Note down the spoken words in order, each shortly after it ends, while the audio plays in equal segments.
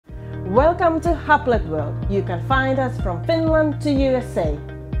Welcome to Hublet World. You can find us from Finland to USA.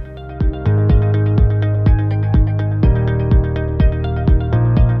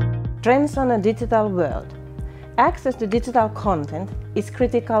 Trends on a digital world. Access to digital content is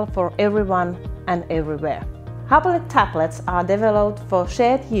critical for everyone and everywhere. Hublet tablets are developed for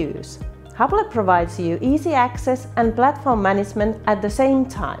shared use. Hublet provides you easy access and platform management at the same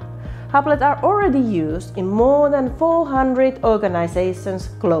time. Hublet are already used in more than 400 organizations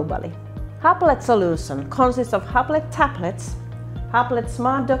globally. Hublet solution consists of Hublet tablets, Hublet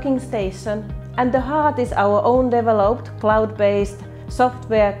smart docking station, and the heart is our own developed cloud-based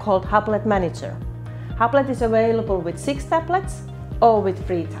software called Hublet Manager. Hublet is available with 6 tablets or with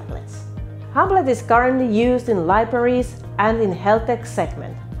 3 tablets. Hublet is currently used in libraries and in health tech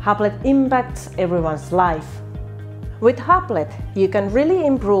segment. Hublet impacts everyone's life. With Hublet, you can really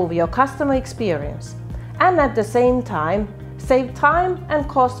improve your customer experience and at the same time save time and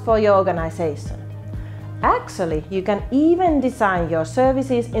cost for your organization. Actually, you can even design your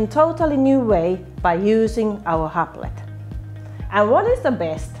services in a totally new way by using our Hublet. And what is the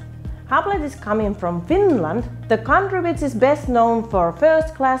best? Hublet is coming from Finland, the country which is best known for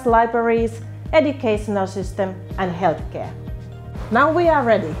first-class libraries, educational system and healthcare. Now we are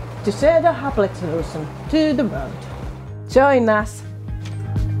ready to share the Hublet solution to the world. Join us!